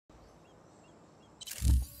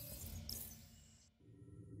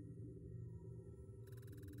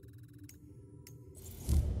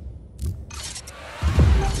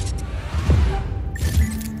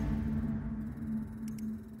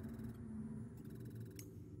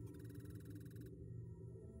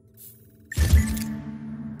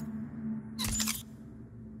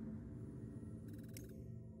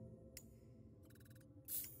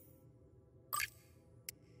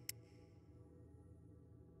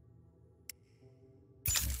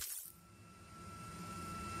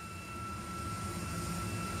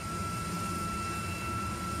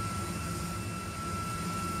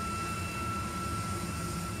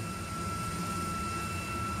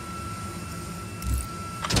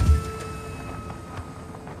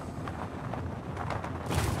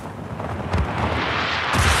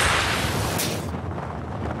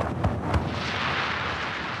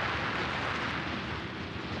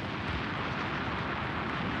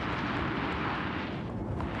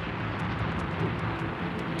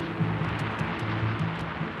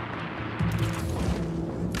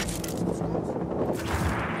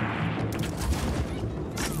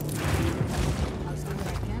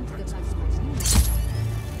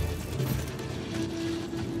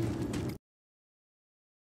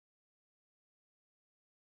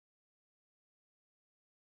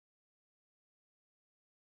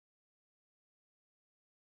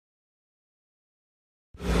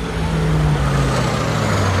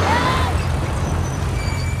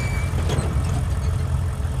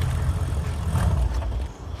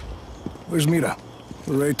Where's Mira?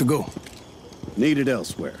 We're ready to go. Needed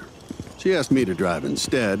elsewhere. She asked me to drive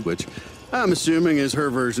instead, which I'm assuming is her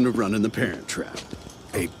version of running the parent trap.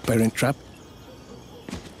 A parent trap?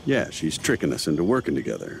 Yeah, she's tricking us into working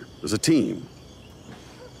together as a team.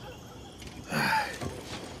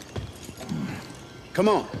 Come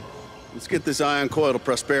on. Let's get this ion coil to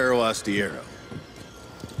Prospero Astiero.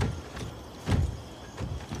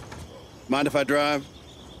 Mind if I drive?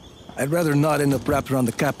 I'd rather not end up wrapped around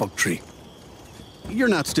the kapok tree. You're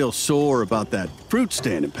not still sore about that fruit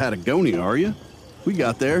stand in Patagonia, are you? We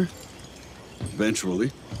got there.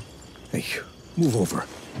 Eventually. Hey, move over.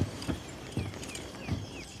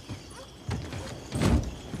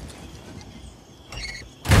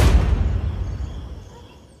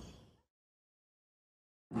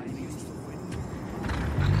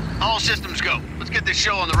 All systems go. Let's get this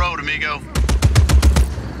show on the road, amigo.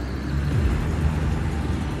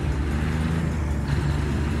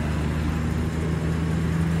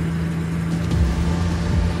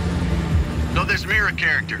 So this Mira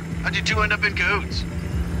character, how'd you two end up in cahoots?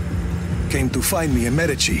 Came to find me in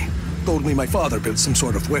Medici. Told me my father built some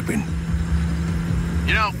sort of weapon.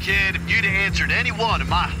 You know, kid, if you'd answered any one of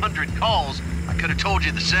my 100 calls, I could have told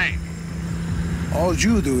you the same. All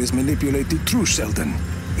you do is manipulate the truth, Sheldon.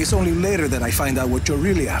 It's only later that I find out what you're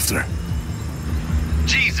really after.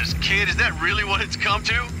 Jesus, kid, is that really what it's come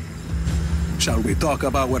to? Shall we talk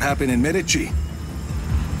about what happened in Medici?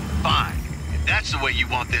 Fine. If that's the way you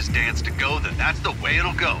want this dance to go, then that's the way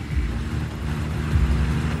it'll go.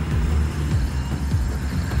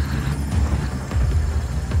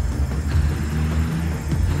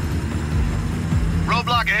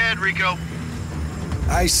 Roadblock ahead, Rico.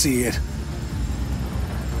 I see it.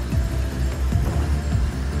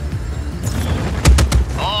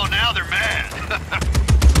 Oh, now they're mad.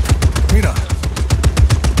 Mira.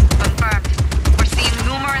 Confirmed. We're seeing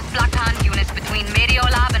numerous Black Hand units between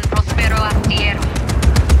Mediolab and Prospero Astiero.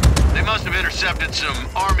 They must have intercepted some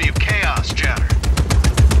Army of Chaos chatter.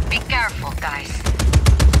 Be careful, guys.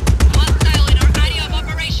 Hostile in our area of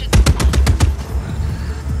operation.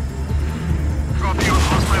 Copy on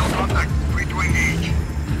hostile contact. Free to engage.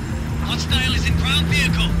 Hostile is in ground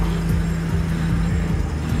vehicle.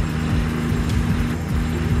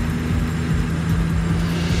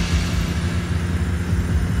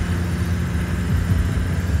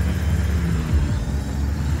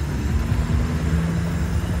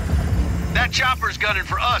 That chopper's gunning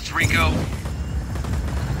for us, Rico.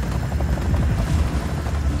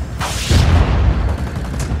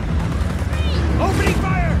 Opening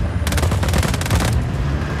fire!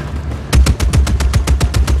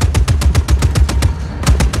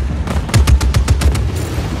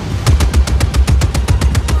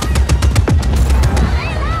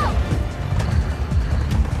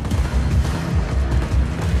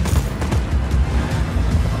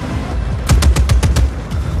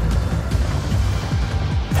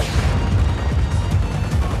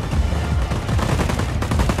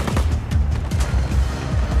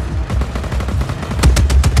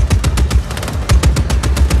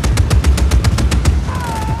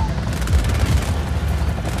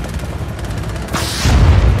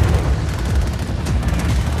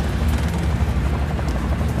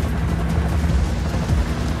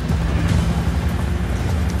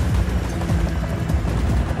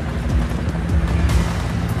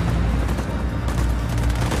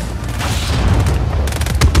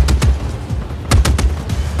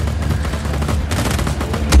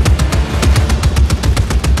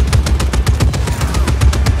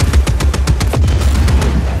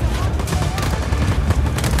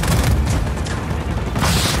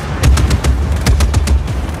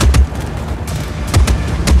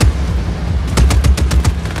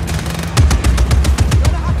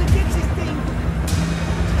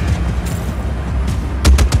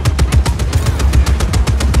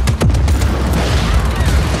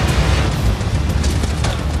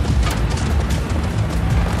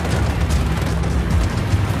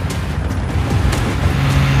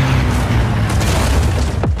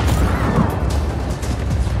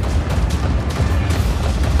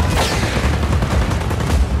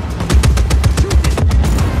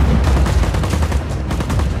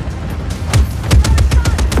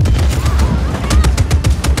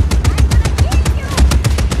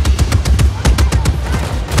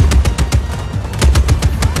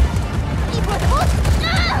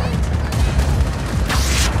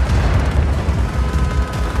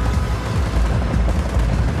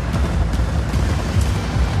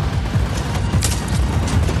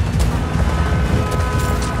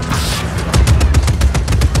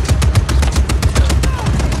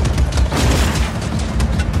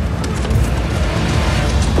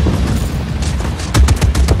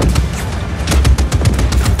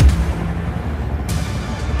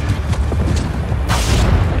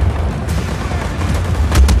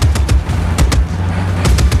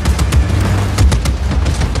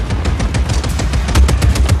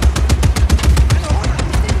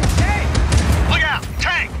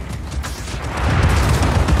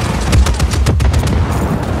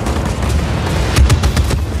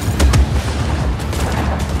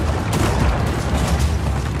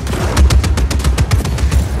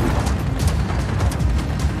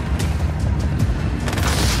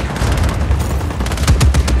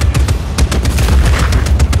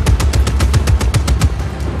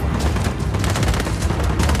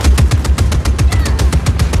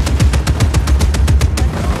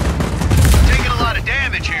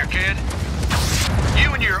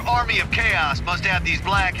 You and your army of chaos must have these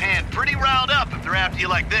Black Hand pretty riled up if they're after you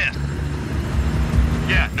like this.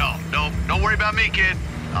 Yeah, no, don't worry about me, kid.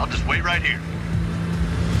 I'll just wait right here.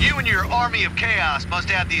 You and your army of chaos must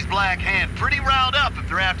have these Black Hand pretty riled up if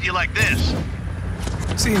they're after you like this.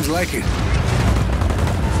 Seems like it.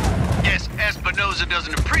 Yes, Espinosa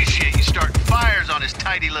doesn't appreciate you starting fires on his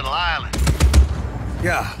tidy little island.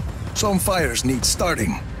 Yeah, some fires need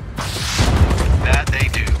starting. That they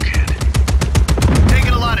do, kid.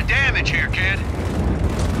 Taking a lot of damage here, kid.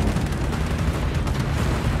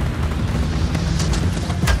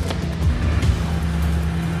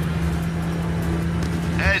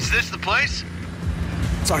 Is this the place?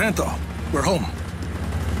 Sargento, we're home.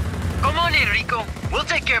 Come on in, Rico. We'll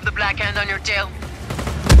take care of the Black Hand on your tail.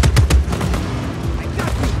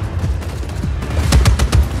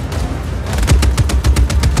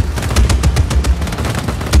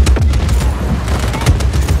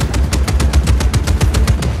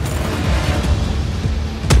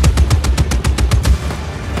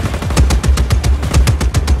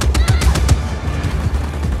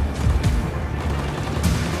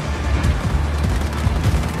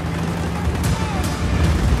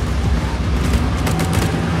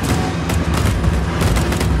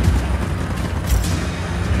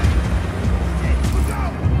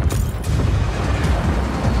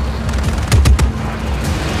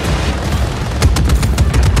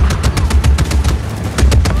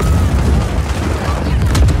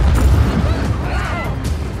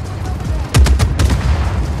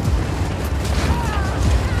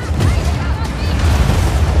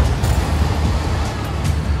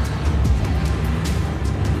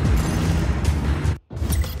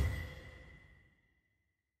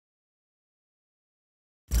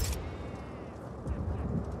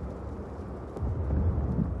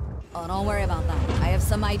 Oh, don't worry about that. I have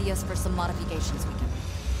some ideas for some modifications we can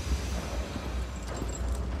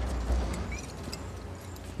make.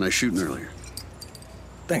 Nice shooting earlier.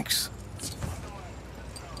 Thanks.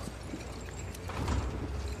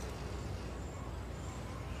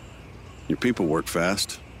 Your people work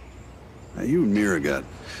fast. Now, you and Mira got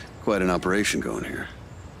quite an operation going here.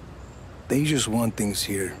 They just want things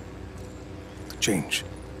here to change.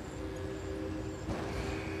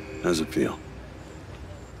 How's it feel?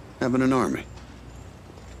 Having an army?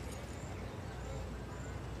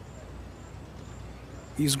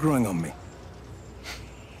 He's growing on me.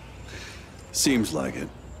 Seems like it.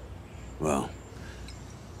 Well,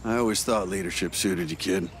 I always thought leadership suited you,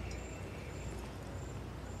 kid.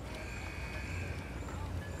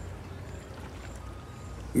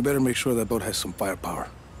 We better make sure that boat has some firepower.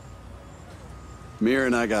 Mira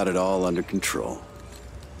and I got it all under control.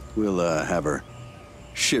 We'll, have her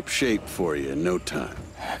ship shape for you in no time.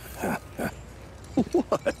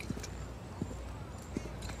 What?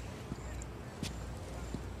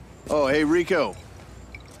 Oh, hey, Rico.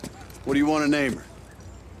 What do you want to name her?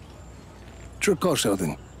 Sure, call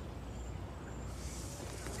Sheldon.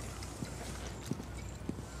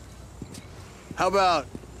 How about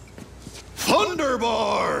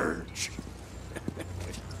Thunderbarge?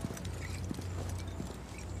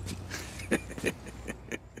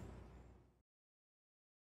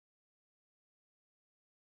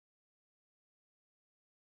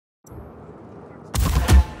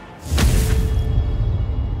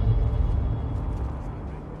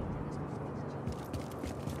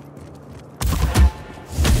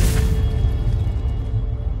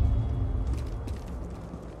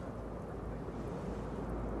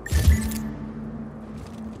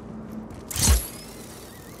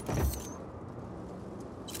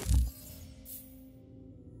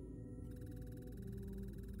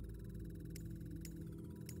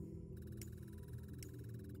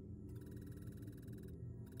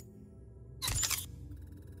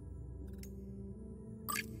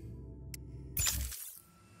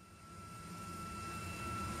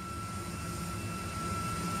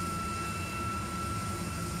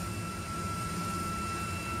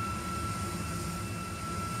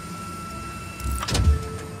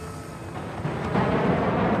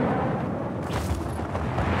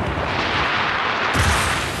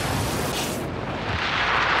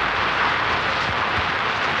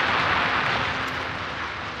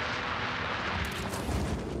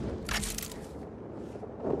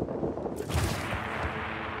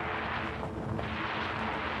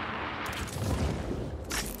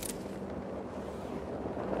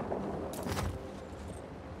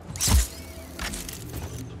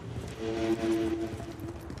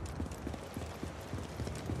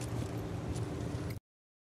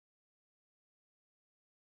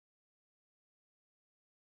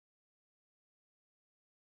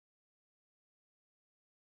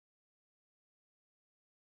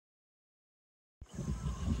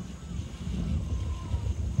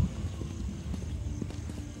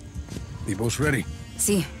 The boat's ready.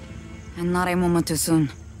 See, and not a moment too soon.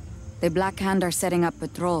 The Black Hand are setting up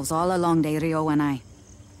patrols all along the Rio and I.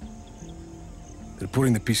 They're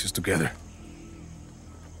putting the pieces together.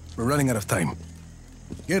 We're running out of time.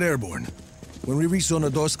 Get airborne. When we reach Zona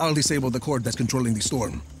 2, I'll disable the cord that's controlling the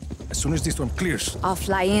storm. As soon as this one clears... I'll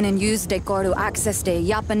fly in and use the core to access the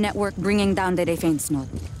Yapa network, bringing down the defense node.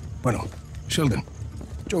 Bueno, Sheldon,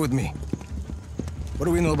 go with me. What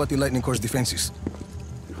do we know about the Lightning Core's defenses?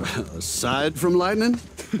 Aside from lightning,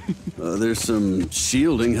 there's some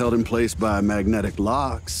shielding held in place by magnetic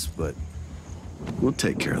locks, but we'll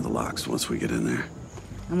take care of the locks once we get in there.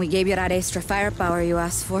 And we gave you that extra firepower you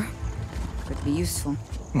asked for. Could be useful.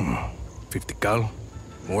 50 cal,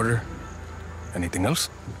 mortar, anything else?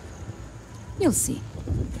 You'll see.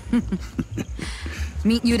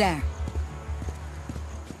 Meet you there.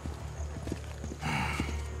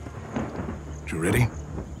 You ready?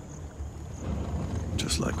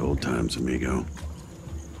 Just like old times, amigo.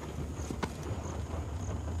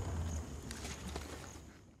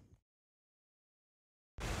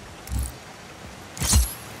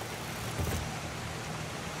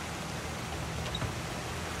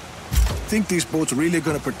 Think these boats really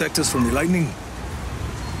gonna protect us from the lightning?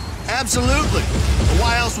 Absolutely.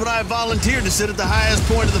 Why else would I have volunteered to sit at the highest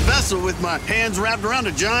point of the vessel with my hands wrapped around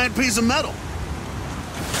a giant piece of metal?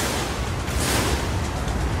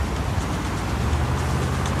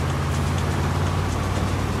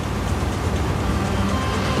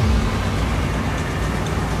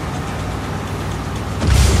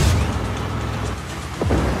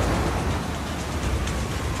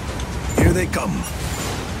 Here they come.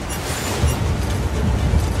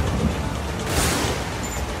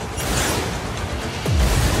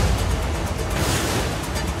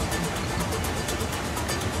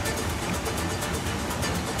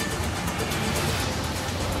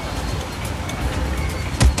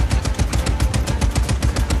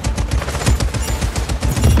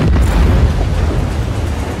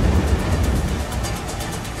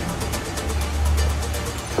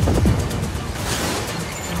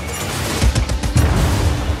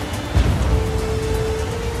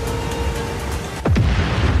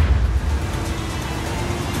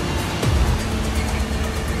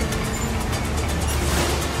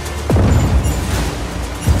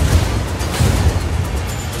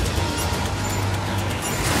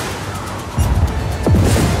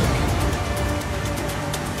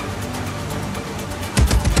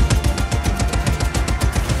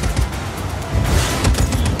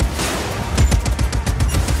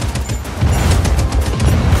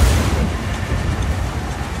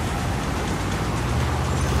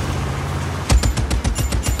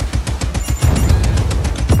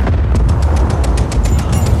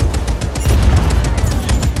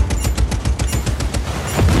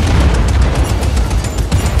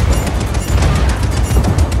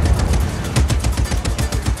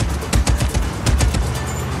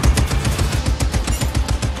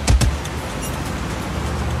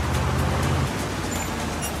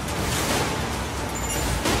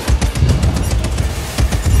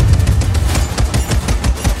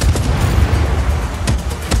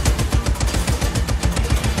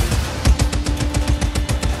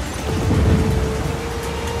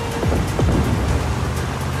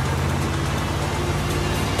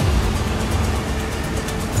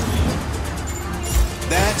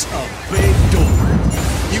 That's a big door.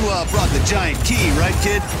 You, brought the giant key, right,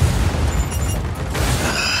 kid?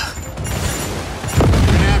 You're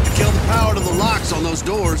gonna have to kill the power to the locks on those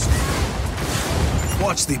doors.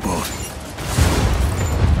 Watch the boat.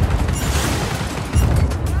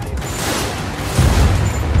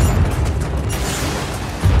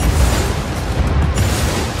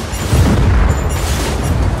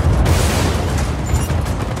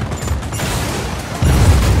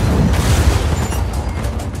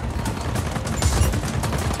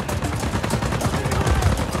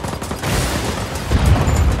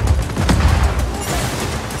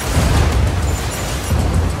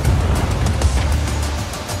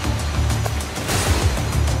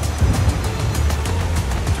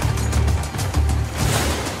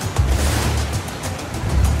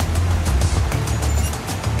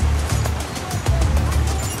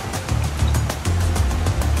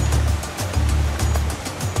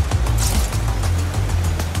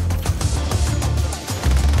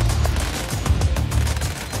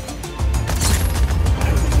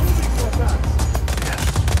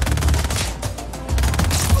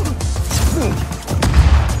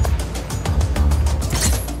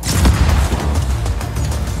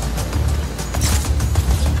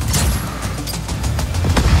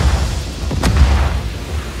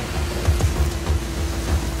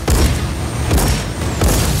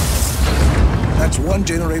 One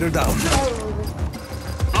generator down.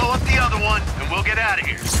 Blow up the other one, and we'll get out of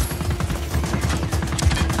here.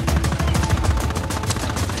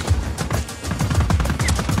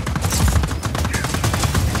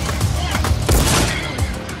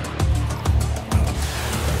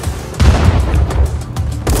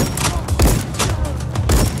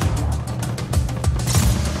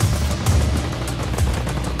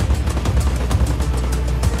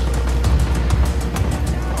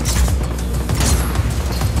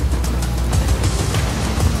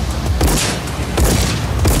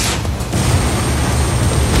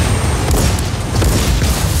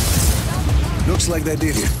 Looks like they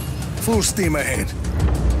did it. Full steam ahead.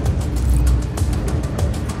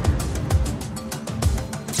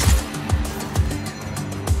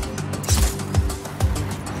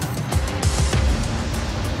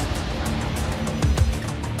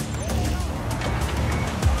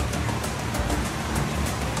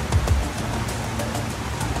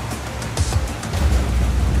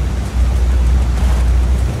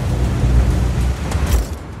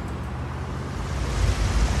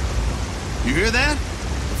 You hear that?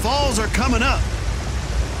 The falls are coming up.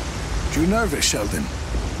 You nervous, Sheldon?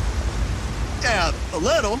 Yeah, a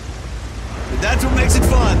little. But that's what makes it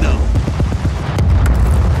fun, though.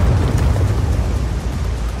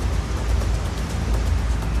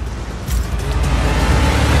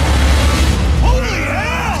 Holy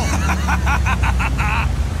hell!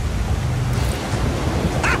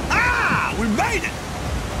 Ha-ha! We made it!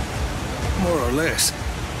 More or less.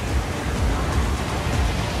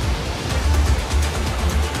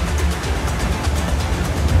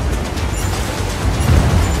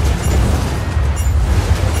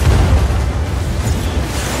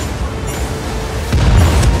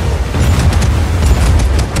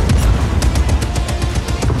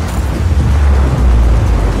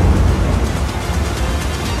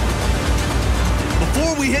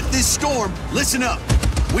 Storm, listen up.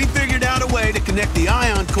 We figured out a way to connect the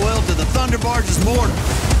ion coil to the Thunderbarge's mortar.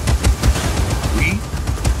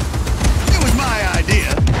 It was my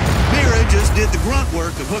idea. Mira just did the grunt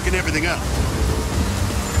work of hooking everything up.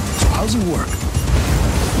 So how's it work?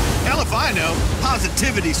 Hell if I know.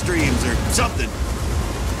 Positivity streams or something.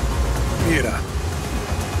 Mira.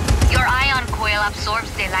 Your ion coil absorbs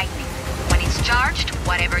the lightning. When it's charged,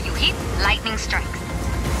 whatever you hit, lightning strikes.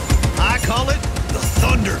 I call it the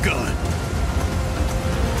Thunder Gun.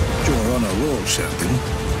 You're on a roll, Sheldon.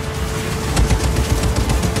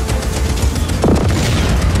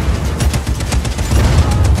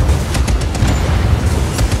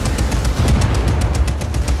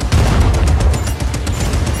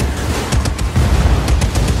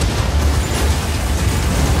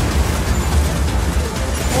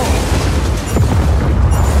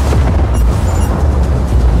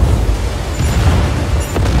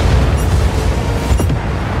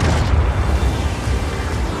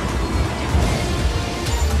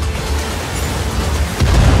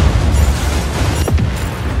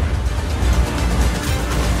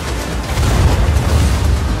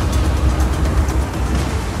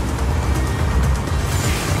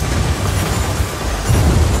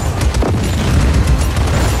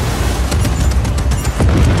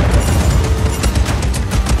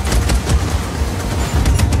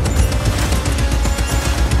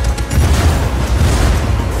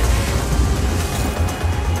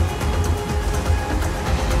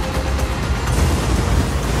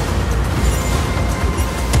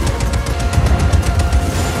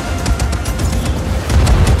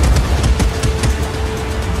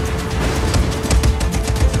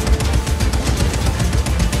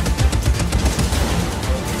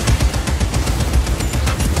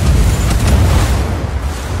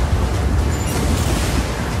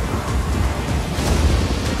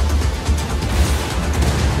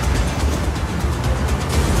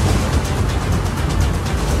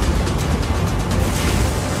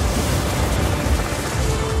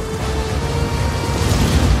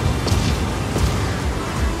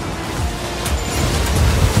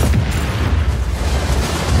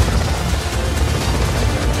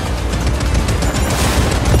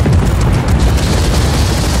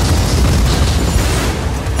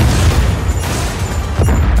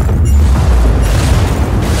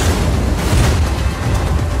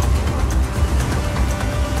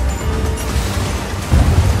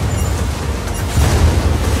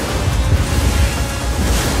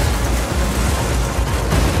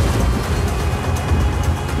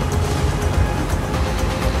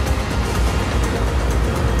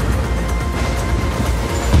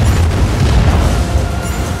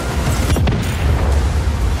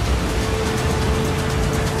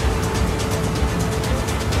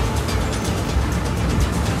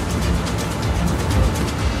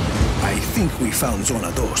 found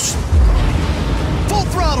Zona 2. Full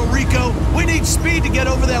throttle, Rico! We need speed to get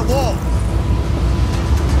over that wall!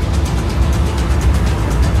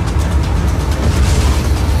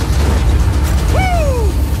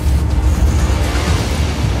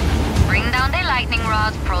 Bring down the lightning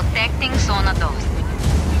rods protecting Zona 2.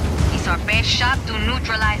 It's our best shot to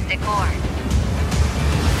neutralize the core.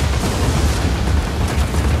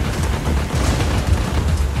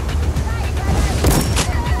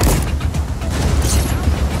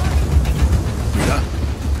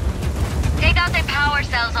 Take out the power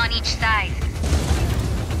cells on each side.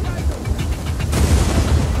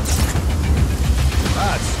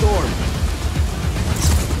 Ah, it's Storm.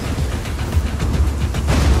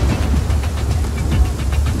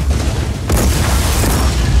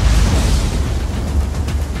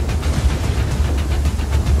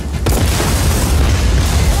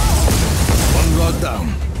 One rod down.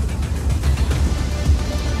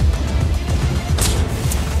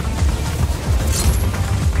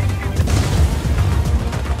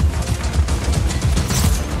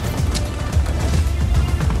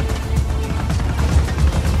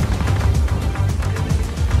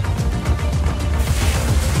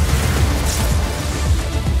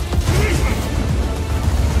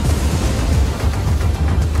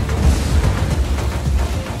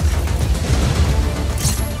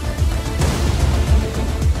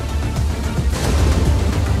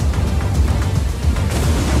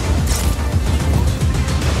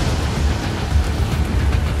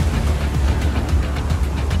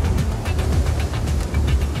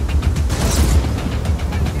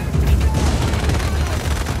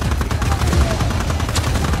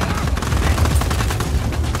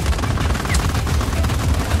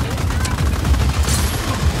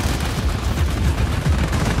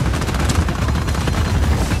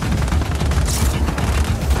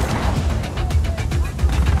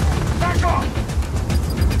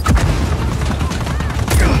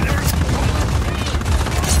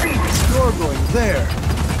 There.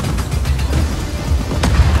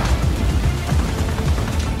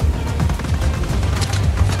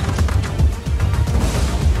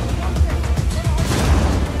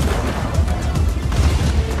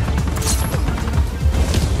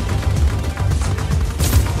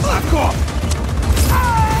 Back off!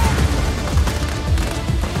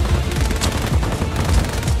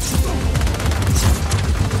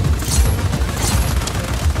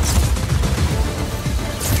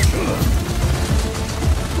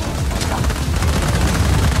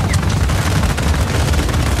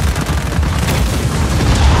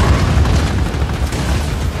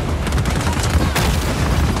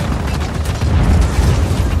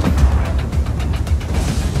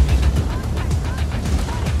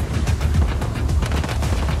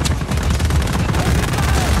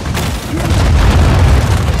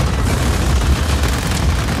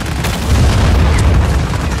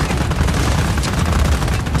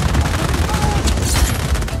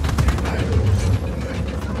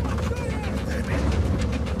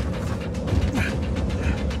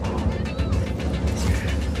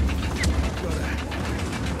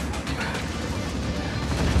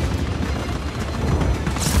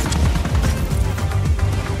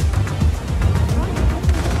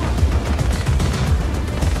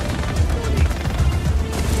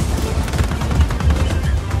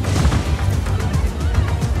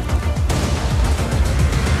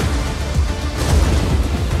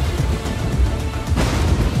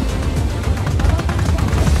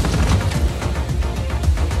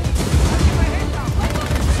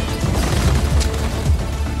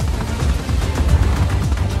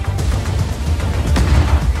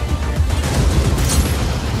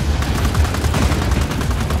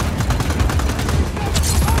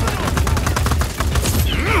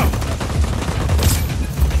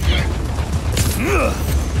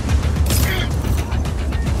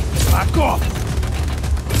 Back off!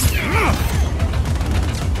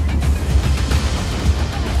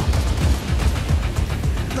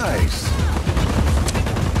 Nice.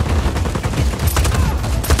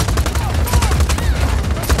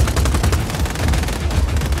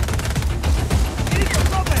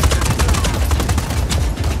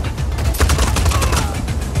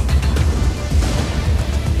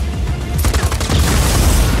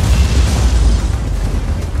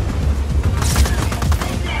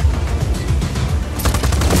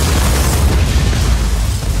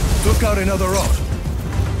 Took out another rod.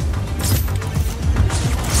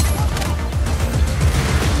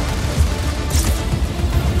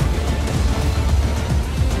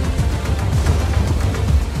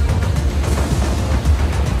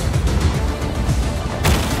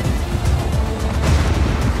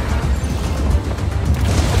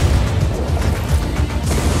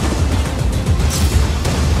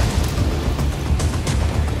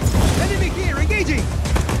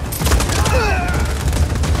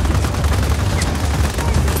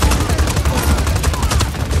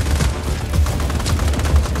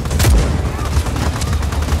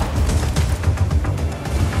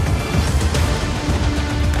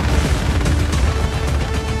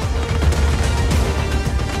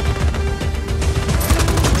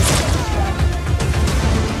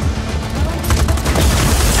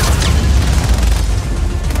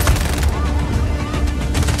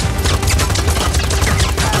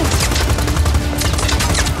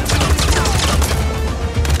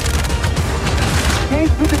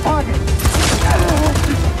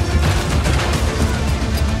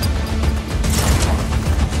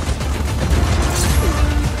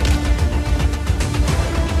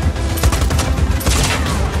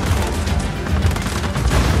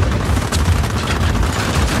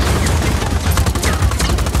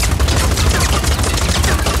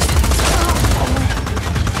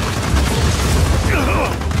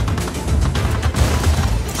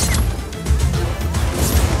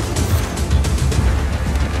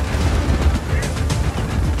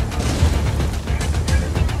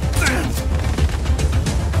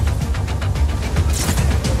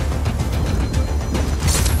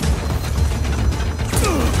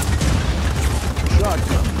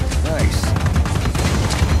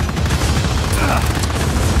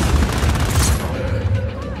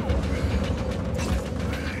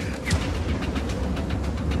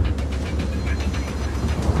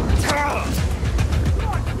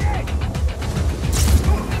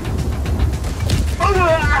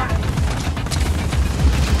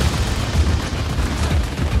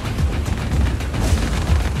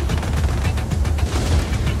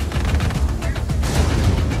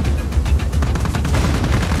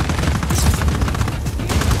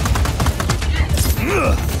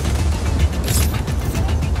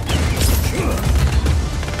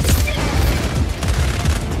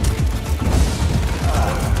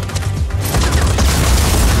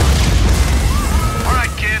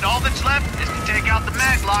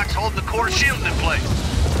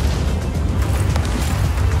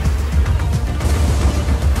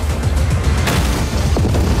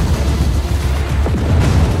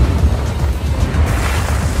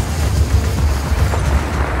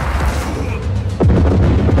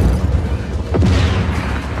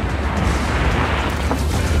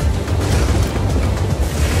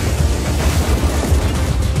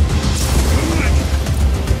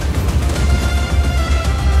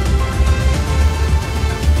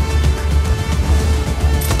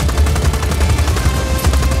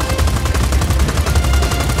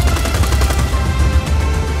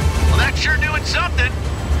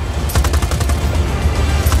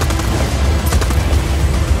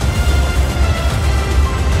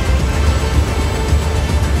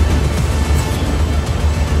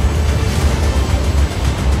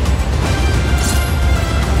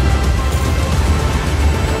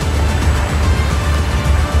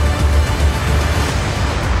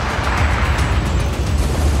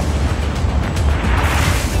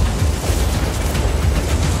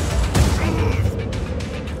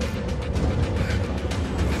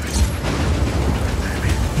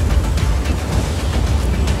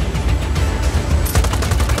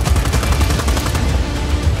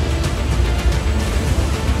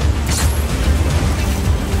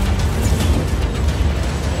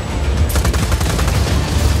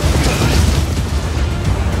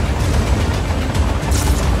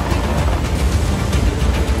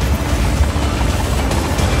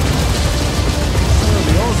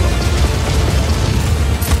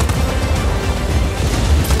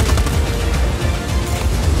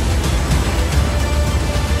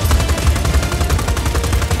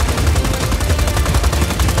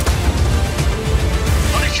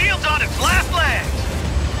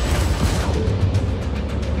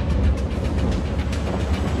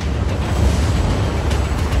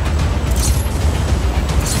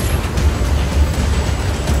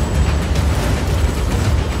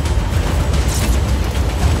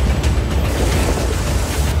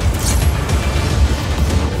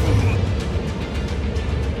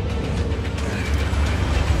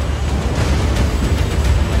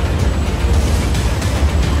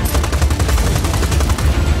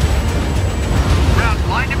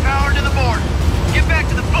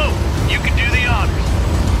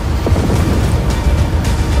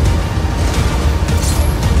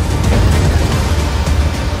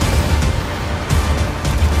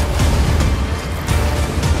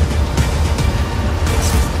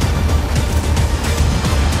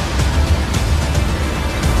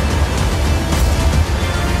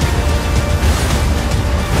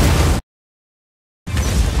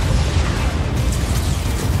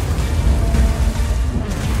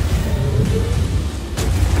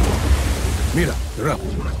 Mira, you're up.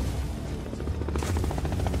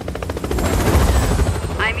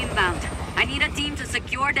 I'm inbound. I need a team to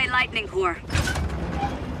secure the lightning core.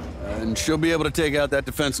 And she'll be able to take out that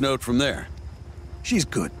defense node from there. She's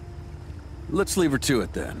good. Let's leave her to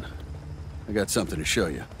it then. I got something to show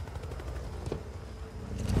you.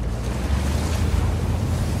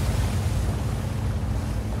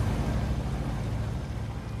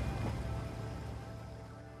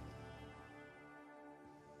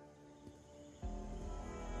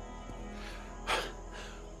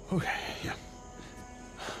 Okay, yeah.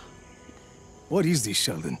 What is this,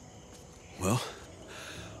 Sheldon? Well,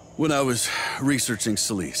 when I was researching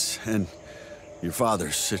Solis and your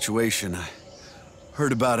father's situation, I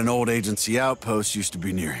heard about an old agency outpost used to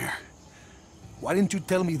be near here. Why didn't you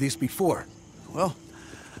tell me this before? Well,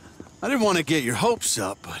 I didn't want to get your hopes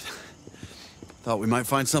up, but thought we might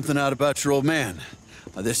find something out about your old man.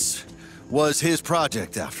 This was his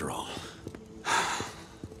project, after all.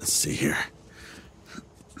 Let's see here.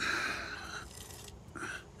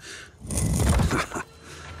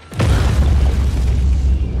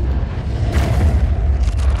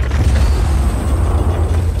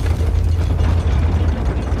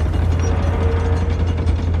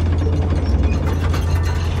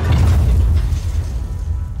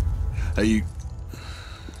 You...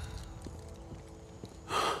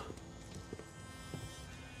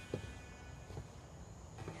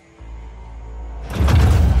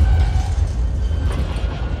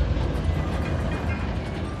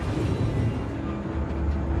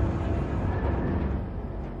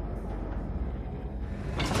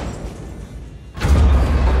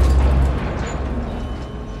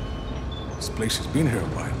 This place has been here a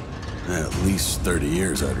while. At least 30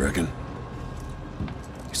 years, I'd reckon.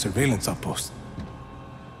 Surveillance outpost.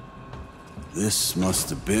 This must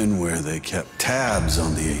have been where they kept tabs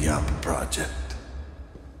on the Ayapa project.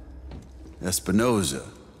 Espinosa,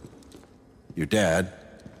 your dad,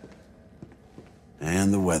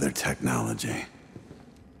 and the weather technology.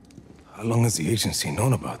 How long has the agency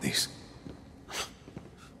known about these?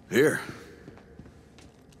 Here.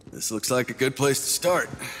 This looks like a good place to start.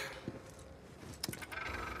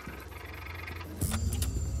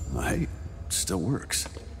 Oh, hey, it still works.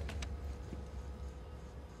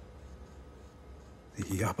 The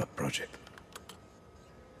Ayapa project.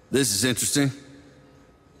 This is interesting.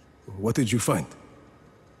 What did you find?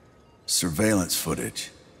 Surveillance footage.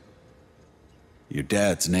 Your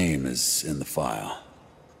dad's name is in the file.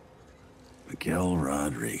 Miguel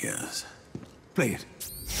Rodriguez. Play it.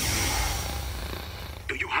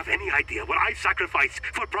 Do you have any idea what I sacrificed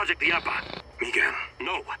for Project Iapa? Miguel,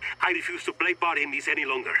 no. I refuse to play part in this any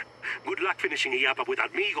longer. Good luck finishing Iapa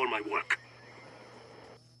without me or my work.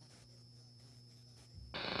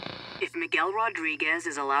 If Miguel Rodriguez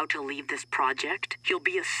is allowed to leave this project, he'll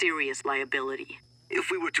be a serious liability. If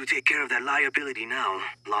we were to take care of that liability now,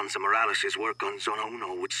 Lanza Morales' work on Zona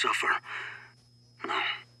Uno would suffer. No.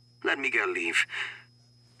 Let Miguel leave.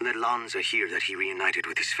 Let Lanza hear that he reunited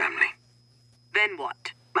with his family. Then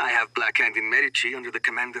what? I have Black Hand in Medici under the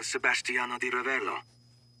command of Sebastiano di Ravello,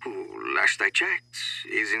 who, last I checked,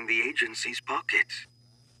 is in the agency's pocket.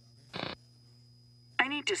 I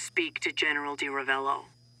need to speak to General di Ravello.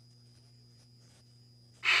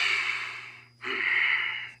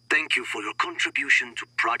 Thank you for your contribution to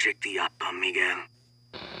Project Iapa, Miguel.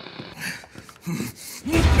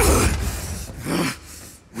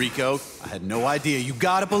 Rico, I had no idea. You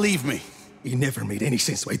gotta believe me. It never made any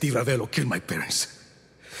sense why Di Ravello killed my parents.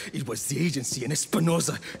 It was the agency and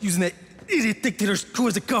Espinosa using that idiot dictator's coup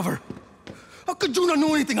as a cover. How could you not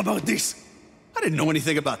know anything about this? I didn't know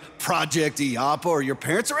anything about Project Iapa or your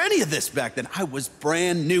parents or any of this back then. I was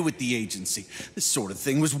brand new at the agency. This sort of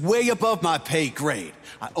thing was way above my pay grade.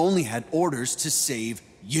 I only had orders to save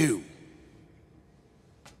you.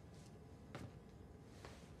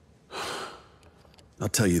 I'll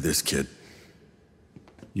tell you this, kid.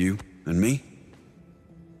 You and me,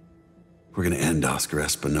 we're gonna end Oscar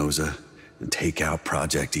Espinosa and take out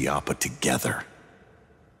Project Iapa together.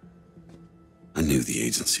 I knew the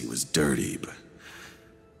agency was dirty, but...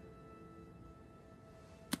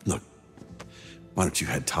 Look, why don't you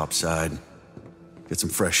head topside, get some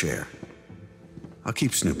fresh air. I'll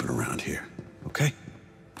keep snooping around here, okay?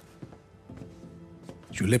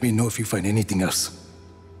 You let me know if you find anything else.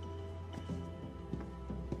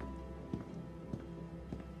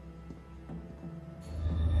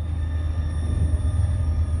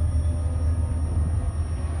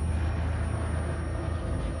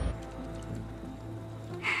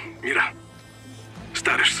 Mira.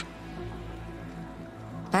 Status.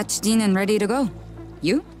 Patched in and ready to go.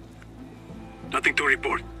 You? Nothing to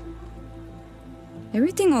report.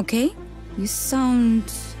 Everything okay? You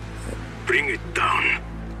sound... Bring it down.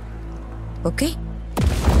 okay.